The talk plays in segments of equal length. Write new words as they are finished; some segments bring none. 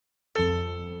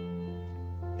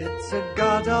It's a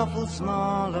god-awful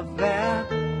small affair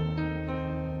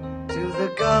to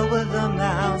the girl with the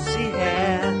mousy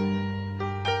hair,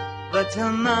 but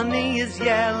her mummy is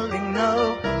yelling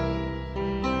no,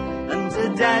 and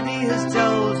her daddy has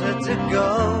told her to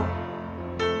go,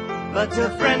 but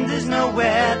her friend is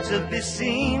nowhere to be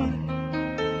seen.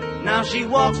 Now she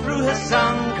walks through her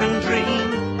sunken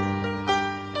dream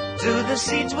to the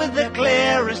seat with the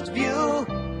clearest view,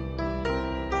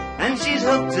 and she's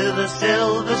hooked to the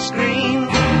silver screen.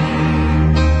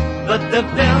 But the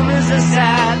film is a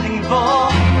sad thing for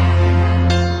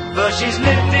she's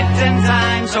lived it 10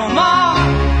 times or more.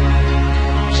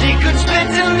 She could spit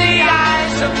in the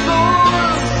eyes of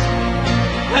fools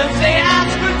as they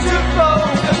ask her to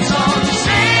focus on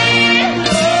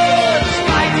sailors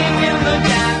fighting in the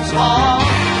dance hall.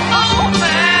 Oh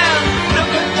man,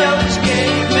 look at those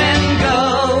cavemen go.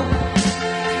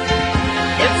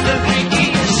 It's the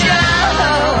freakiest show.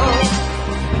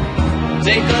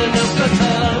 Take a look at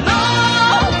the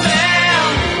old man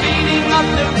beating up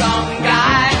the wrong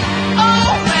guy.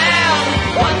 Oh man,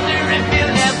 wonder if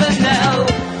you'll ever know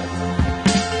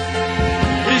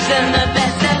who's in the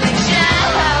best-selling show.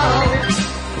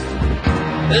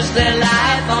 Is their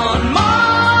life on Mars?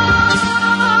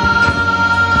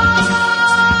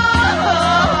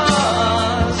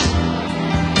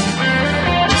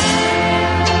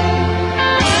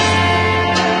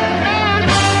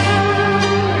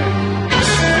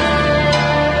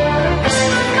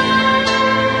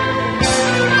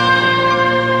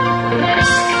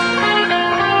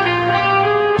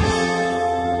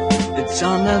 It's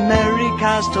on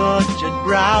America's tortured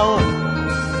brow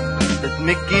that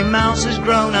Mickey Mouse has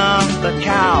grown up a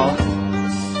cow.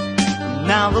 And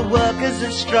now the workers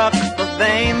have struck for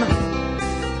fame,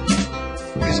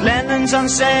 'cause Lennon's on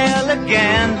sale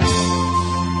again.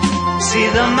 See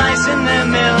the mice in their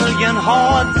million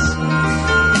hordes,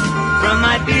 from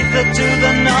Ibiza to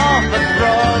the Norfolk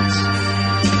Broads.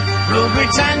 Rule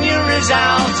Britannia is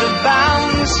out of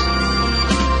bounds,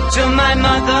 to my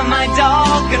mother, my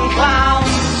dog and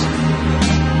clowns.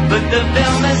 But the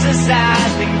film is a sad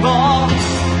thing for,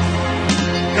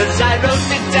 'cause I wrote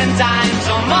it 10 times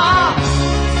or more.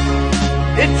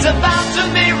 It's about to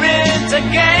be writ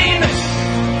again,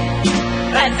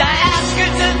 and I ask you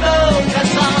to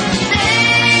focus on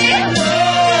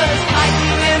sailors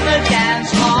fighting in the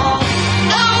dance hall.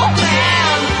 Oh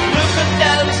man, look at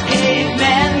those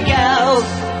cavemen go.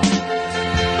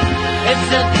 It's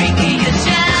the freakiest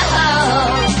show.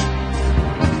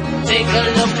 Take a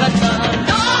look at the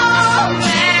old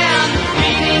man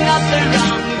beating up the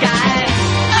wrong guy.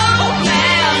 Oh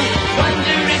man,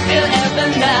 wonder if you'll ever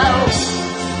know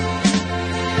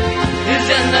who's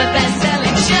in the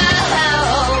best-selling show.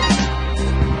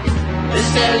 Is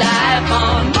their life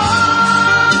on Mars?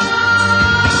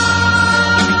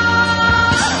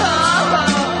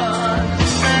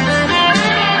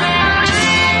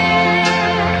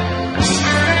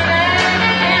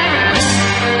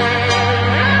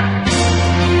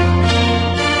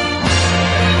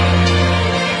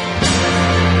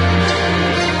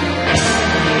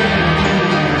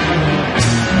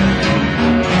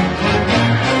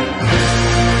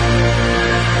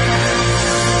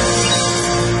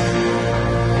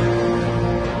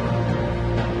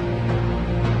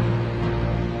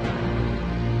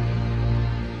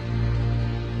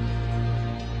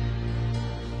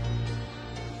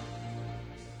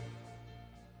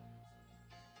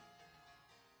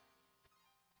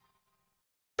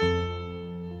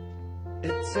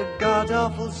 It's a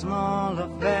god-awful small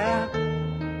affair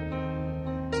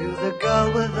to the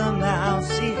girl with the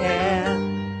mousy hair,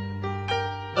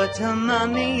 but her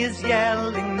mummy is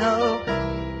yelling no,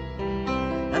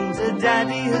 and her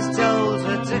daddy has told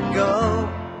her to go,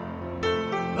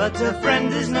 but her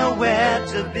friend is nowhere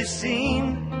to be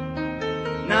seen.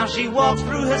 Now she walks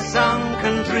through her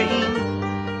sunken dream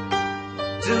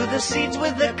to the seat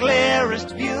with the clearest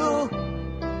view,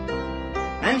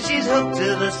 and she's hooked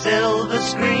to the silver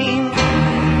screen.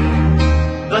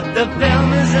 But the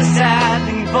film is a sad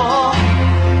thing for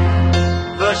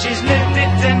she's lived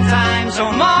it 10 times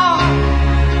or more.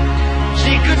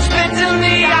 She could spit in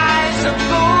the eyes of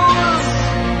fools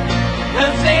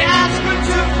as they ask her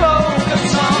to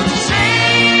focus on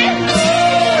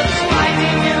sailors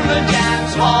fighting in the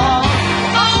dance hall.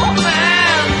 Oh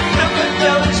man, look at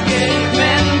those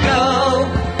cavemen go.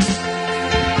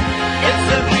 It's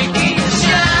the freakiest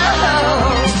show.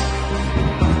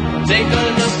 Take a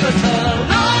look at the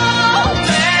old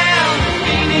man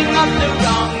beating up the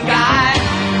wrong guy.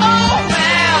 Oh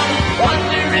man,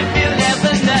 wonder if you'll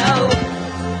ever know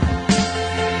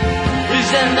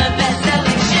who's in the best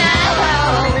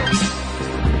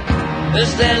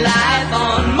Is there life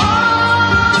on Mars?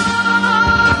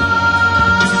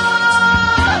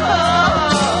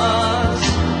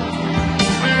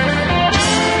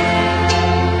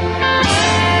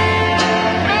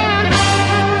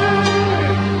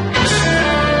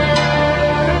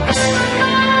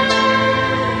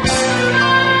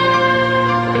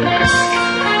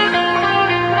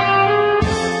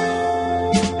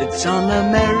 It's on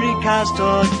America's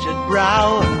tortured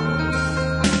brow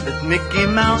that Mickey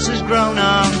Mouse has grown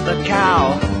up a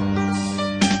cow.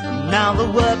 And now the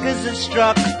workers have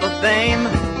struck for fame,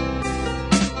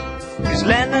 'cause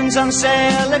Lennon's on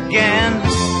sale again.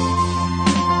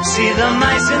 See the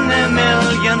mice in their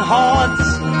million hordes,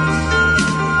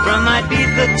 from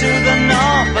Ibiza to the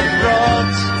Norfolk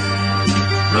Broads.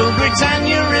 Rule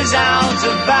Britannia is out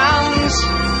of bounds,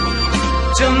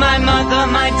 to my mother,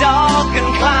 my dog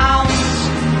and clowns.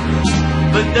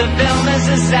 But the film is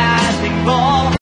a sad thing, boy.